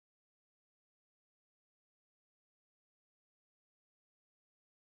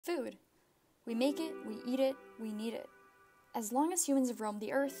Food. We make it, we eat it, we need it. As long as humans have roamed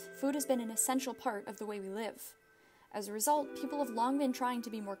the earth, food has been an essential part of the way we live. As a result, people have long been trying to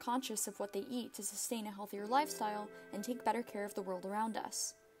be more conscious of what they eat to sustain a healthier lifestyle and take better care of the world around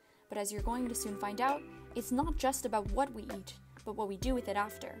us. But as you're going to soon find out, it's not just about what we eat, but what we do with it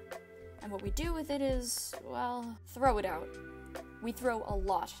after. And what we do with it is, well, throw it out. We throw a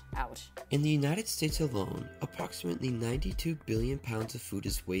lot out. In the United States alone, approximately 92 billion pounds of food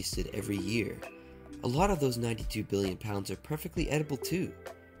is wasted every year. A lot of those 92 billion pounds are perfectly edible too.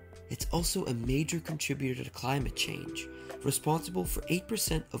 It's also a major contributor to climate change, responsible for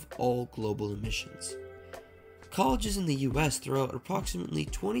 8% of all global emissions. Colleges in the US throw out approximately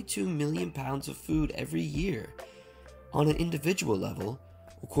 22 million pounds of food every year. On an individual level,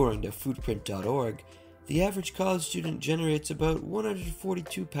 according to foodprint.org, the average college student generates about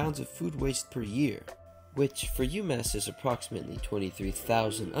 142 pounds of food waste per year, which for UMass's approximately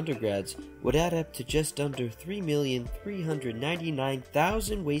 23,000 undergrads would add up to just under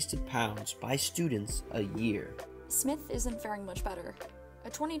 3,399,000 wasted pounds by students a year. Smith isn't faring much better. A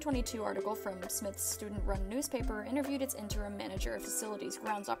 2022 article from Smith's student-run newspaper interviewed its interim manager of facilities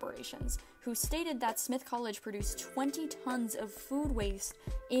grounds operations, who stated that Smith College produced 20 tons of food waste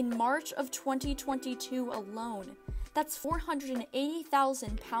in March of 2022 alone. That's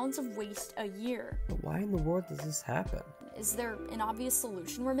 480,000 pounds of waste a year. But why in the world does this happen? Is there an obvious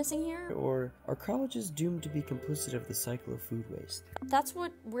solution we're missing here? Or are colleges doomed to be complicit of the cycle of food waste? That's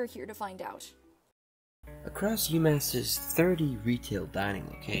what we're here to find out. Across UMass's 30 retail dining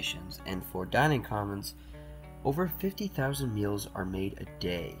locations and 4 dining commons, over 50,000 meals are made a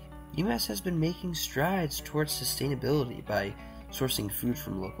day. UMass has been making strides towards sustainability by sourcing food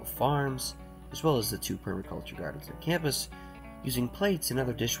from local farms, as well as the 2 permaculture gardens on campus, using plates and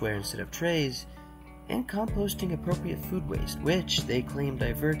other dishware instead of trays, and composting appropriate food waste, which they claim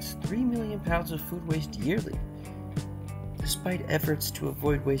diverts 3 million pounds of food waste yearly. Despite efforts to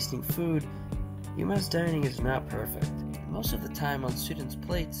avoid wasting food, UMass dining is not perfect. Most of the time on students'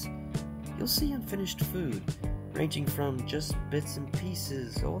 plates, you'll see unfinished food, ranging from just bits and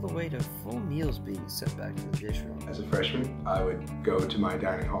pieces all the way to full meals being sent back to the dish room. As a freshman, I would go to my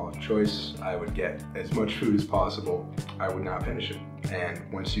dining hall of choice. I would get as much food as possible. I would not finish it.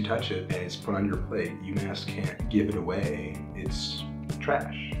 And once you touch it and it's put on your plate, UMass can't give it away. It's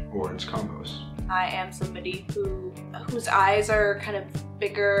trash or it's compost. I am somebody whose eyes are kind of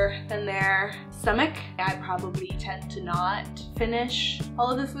bigger than their stomach. I probably tend to not finish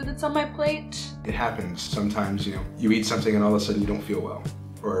all of the food that's on my plate. It happens sometimes, you eat something and all of a sudden you don't feel well,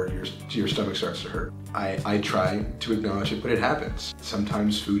 or your stomach starts to hurt. I try to acknowledge it, but it happens.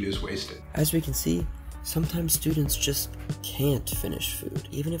 Sometimes food is wasted. As we can see, sometimes students just can't finish food,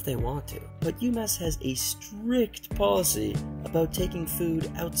 even if they want to. But UMass has a strict policy about taking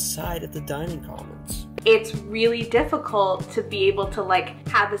food outside of the dining commons. It's really difficult to be able to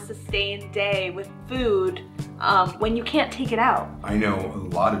have a sustained day with food when you can't take it out. I know a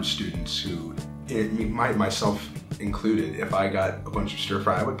lot of students who, myself included, if I got a bunch of stir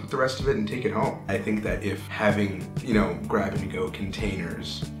fry, I would put the rest of it and take it home. I think that if having, grab and go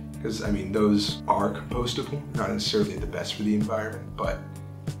containers, because those are compostable, not necessarily the best for the environment, but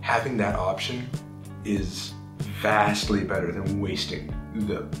having that option is vastly better than wasting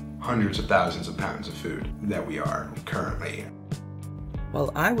the hundreds of thousands of pounds of food that we are currently.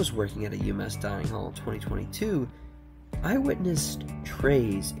 While I was working at a UMass dining hall in 2022, I witnessed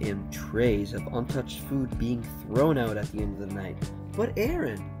trays and trays of untouched food being thrown out at the end of the night. But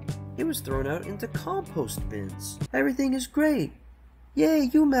Aaron, it was thrown out into compost bins. Everything is great.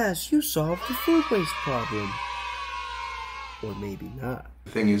 Yay, UMass, you solved the food waste problem. Or maybe not.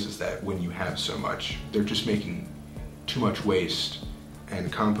 The thing is that when you have so much, they're just making too much waste.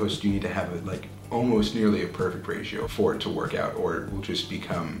 And compost, you need to have almost nearly a perfect ratio for it to work out, or it will just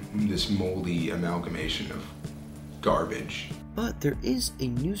become this moldy amalgamation of garbage. But there is a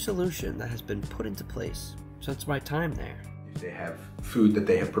new solution that has been put into place since my time there. If they have food that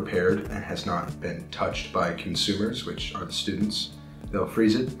they have prepared and has not been touched by consumers, which are the students, they'll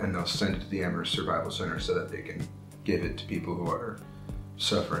freeze it and they'll send it to the Amherst Survival Center so that they can give it to people who are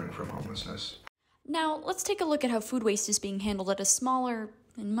suffering from homelessness. Now, let's take a look at how food waste is being handled at a smaller,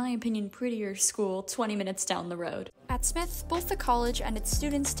 in my opinion, prettier school 20 minutes down the road. At Smith, both the college and its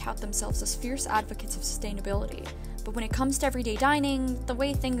students tout themselves as fierce advocates of sustainability, but when it comes to everyday dining, the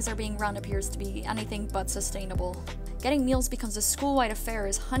way things are being run appears to be anything but sustainable. Getting meals becomes a school-wide affair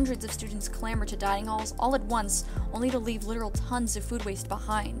as hundreds of students clamor to dining halls all at once, only to leave literal tons of food waste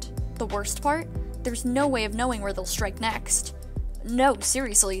behind. The worst part? There's no way of knowing where they'll strike next. No,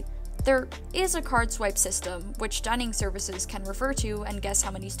 seriously, There is a card swipe system, which dining services can refer to and guess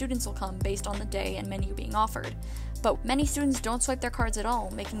how many students will come based on the day and menu being offered. But many students don't swipe their cards at all,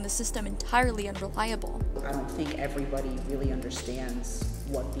 making the system entirely unreliable. I don't think everybody really understands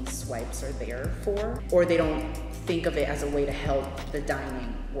what these swipes are there for, or they don't think of it as a way to help the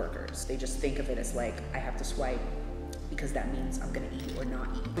dining workers. They just think of it as like, I have to swipe because that means I'm gonna eat or not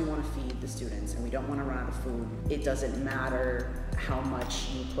eat. We wanna feed the students and we don't wanna run out of food. It doesn't matter how much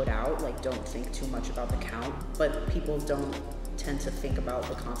you put out, like don't think too much about the count, but people don't tend to think about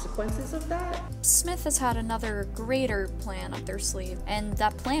the consequences of that. Smith has had another greater plan up their sleeve, and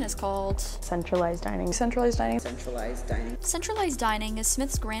that plan is called centralized dining. Centralized dining. Centralized dining is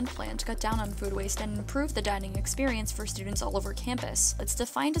Smith's grand plan to cut down on food waste and improve the dining experience for students all over campus. It's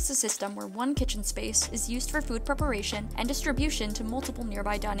defined as a system where one kitchen space is used for food preparation and distribution to multiple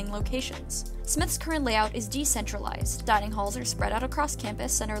nearby dining locations. Smith's current layout is decentralized. Dining halls are spread out across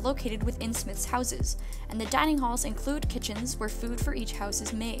campus and are located within Smith's houses, and the dining halls include kitchens where food for each house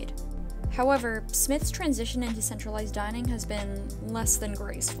is made. However, Smith's transition into centralized dining has been less than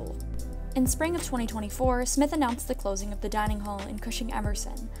graceful. In spring of 2024, Smith announced the closing of the dining hall in Cushing,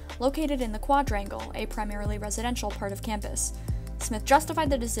 Emerson, located in the Quadrangle, a primarily residential part of campus. Smith justified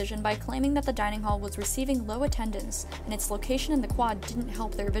the decision by claiming that the dining hall was receiving low attendance and its location in the Quad didn't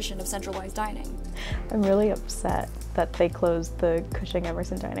help their vision of centralized dining. I'm really upset that they closed the Cushing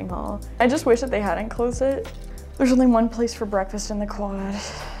Emerson dining hall. I just wish that they hadn't closed it. There's only one place for breakfast in the Quad,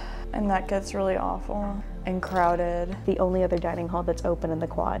 and that gets really awful and crowded. The only other dining hall that's open in the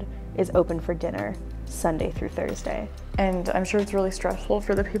Quad is open for dinner, Sunday through Thursday. And I'm sure it's really stressful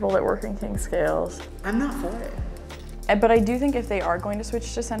for the people that work in King Scales. I'm not for it. But I do think if they are going to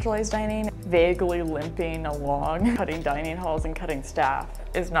switch to centralized dining, vaguely limping along, cutting dining halls and cutting staff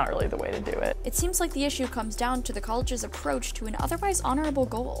is not really the way to do it. It seems like the issue comes down to the college's approach to an otherwise honorable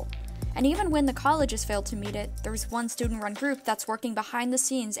goal. And even when the college has failed to meet it, there's one student-run group that's working behind the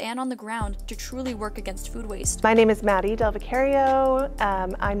scenes and on the ground to truly work against food waste. My name is Maddie Del Vicario.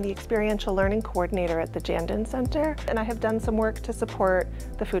 I'm the Experiential Learning Coordinator at the Jandon Center, and I have done some work to support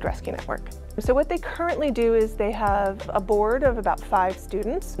the Food Rescue Network. So what they currently do is they have a board of about 5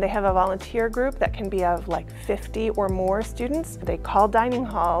 students. They have a volunteer group that can be of like 50 or more students. They call dining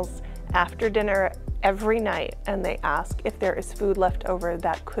halls after dinner every night and they ask if there is food left over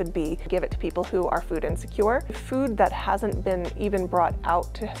that could be give it to people who are food insecure. Food that hasn't been even brought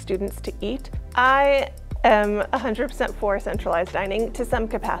out to students to eat. I am 100% for centralized dining to some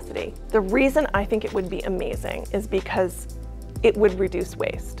capacity. The reason I think it would be amazing is because it would reduce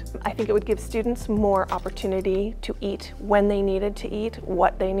waste. I think it would give students more opportunity to eat when they needed to eat,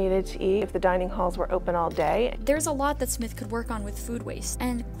 what they needed to eat, if the dining halls were open all day. There's a lot that Smith could work on with food waste,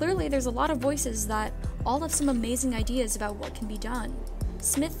 and clearly there's a lot of voices that all have some amazing ideas about what can be done.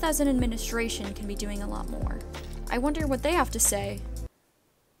 Smith as an administration can be doing a lot more. I wonder what they have to say.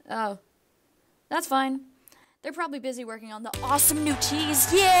 Oh, that's fine. They're probably busy working on the awesome new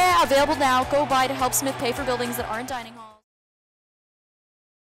teas, yeah, available now, go buy to help Smith pay for buildings that aren't dining halls.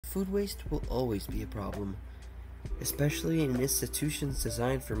 Food waste will always be a problem, especially in institutions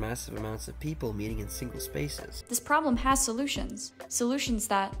designed for massive amounts of people meeting in single spaces. This problem has solutions. Solutions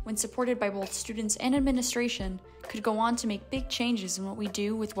that, when supported by both students and administration, could go on to make big changes in what we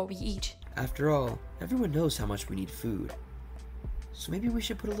do with what we eat. After all, everyone knows how much we need food. So maybe we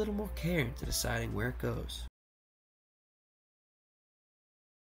should put a little more care into deciding where it goes.